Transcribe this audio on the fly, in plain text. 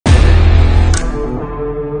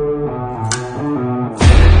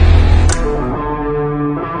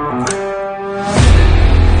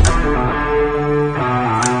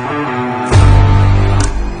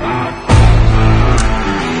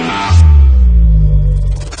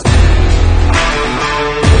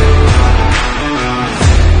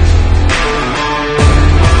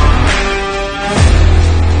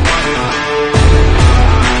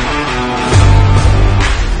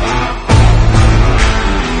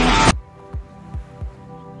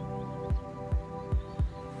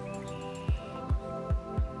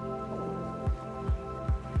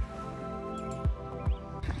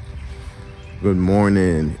Good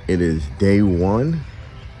morning. It is day one.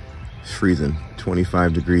 It's freezing,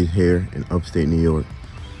 25 degrees here in upstate New York.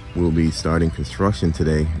 We'll be starting construction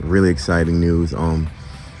today. Really exciting news.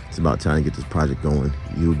 It's about time to get this project going.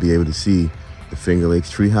 You'll be able to see the Finger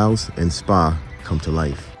Lakes Treehouse and Spa come to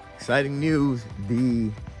life. Exciting news.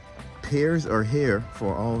 The piers are here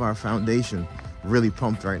for all of our foundation. Really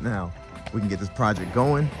pumped right now. We can get this project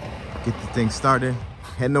going, get the thing started.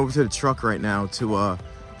 Heading over to the truck right now to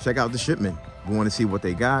check out the shipment. We want to see what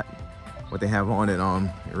they got, what they have on it.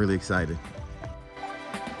 Really excited.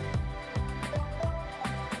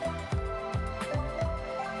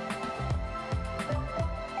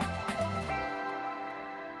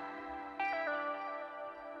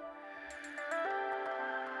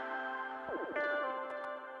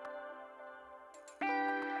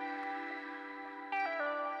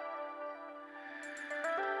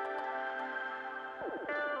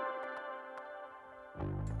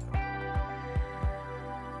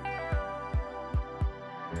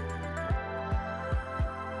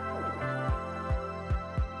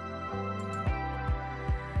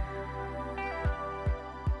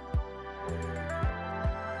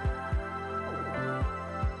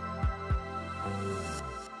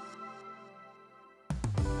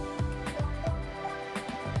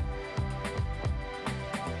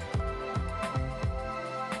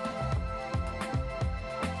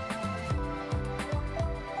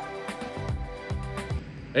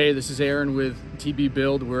 Hey, this is Aaron with TB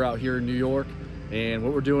Build. We're out here in New York, and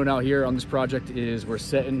what we're doing out here on this project is we're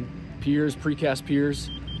setting piers, precast piers.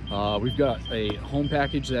 We've got a home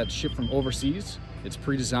package that's shipped from overseas. It's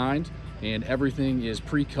pre-designed and everything is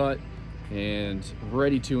pre-cut and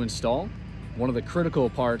ready to install. One of the critical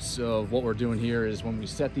parts of what we're doing here is when we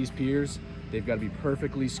set these piers, they've got to be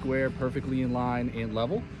perfectly square, perfectly in line and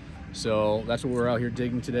level. So that's what we're out here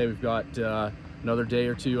digging today. We've got another day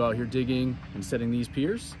or two out here digging and setting these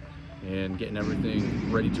piers and getting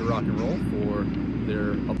everything ready to rock and roll for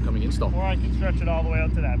their upcoming install. Or I can stretch it all the way out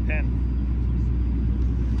to that pin.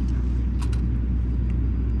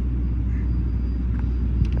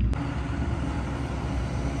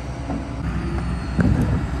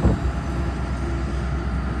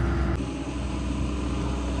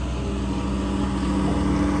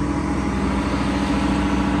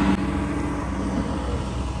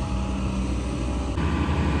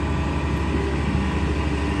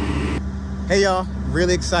 Hey y'all,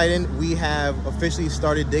 really exciting. We have officially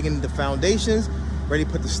started digging the foundations, ready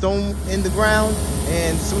to put the stone in the ground,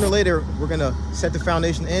 and sooner or later we're gonna set the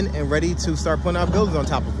foundation in and ready to start putting our buildings on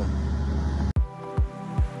top of them.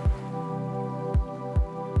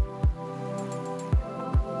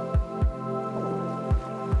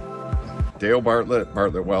 Dale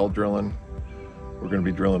Bartlett well drilling. We're going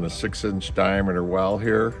to be drilling a 6-inch diameter well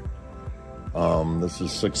here. This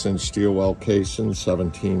is 6-inch steel well casing,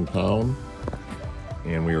 17 pound.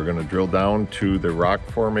 And we are going to drill down to the rock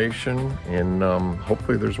formation, and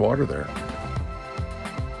hopefully there's water there.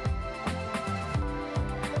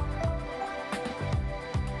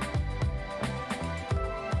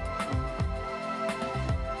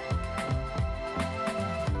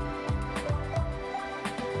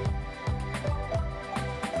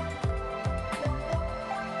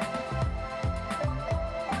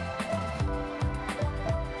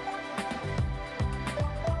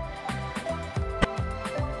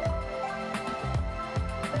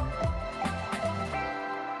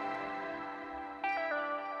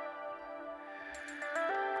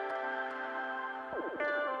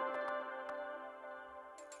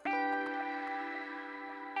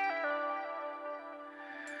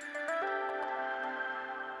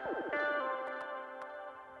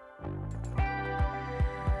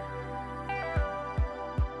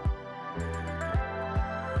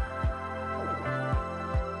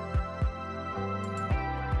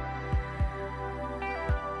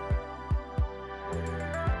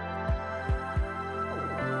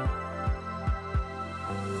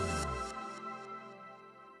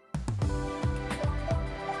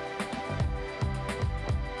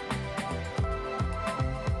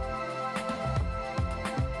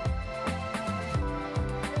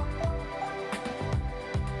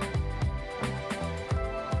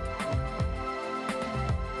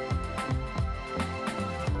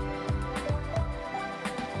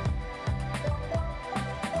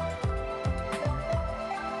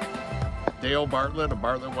 Dale Bartlett of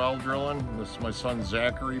Bartlett Well Drilling. This is my son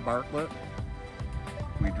Zachary Bartlett.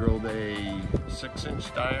 We drilled a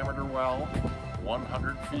 6-inch diameter well,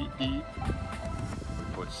 100 feet deep.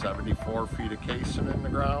 We put 74 feet of casing in the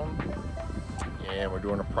ground, and we're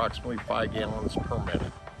doing approximately 5 gallons per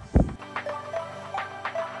minute.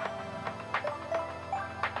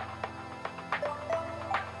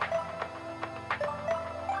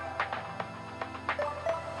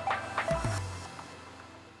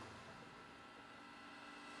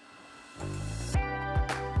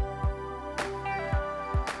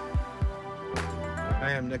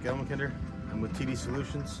 Hi, I'm Nick Elmkinder. I'm with TD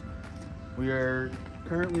Solutions. We are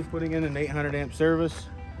currently putting in an 800 amp service.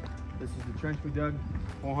 This is the trench we dug,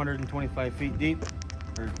 425 feet deep,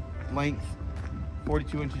 or length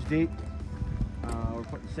 42 inches deep. We're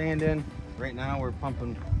putting sand in. Right now we're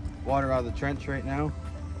pumping water out of the trench right now.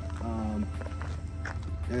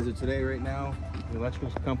 As of today, right now, the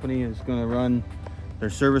electrical company is going to run their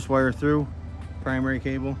service wire through, primary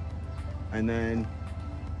cable, and then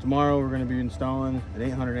tomorrow we're going to be installing an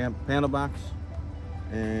 800 amp panel box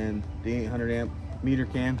and the 800 amp meter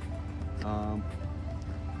can.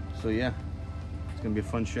 So yeah, it's going to be a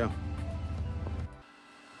fun show.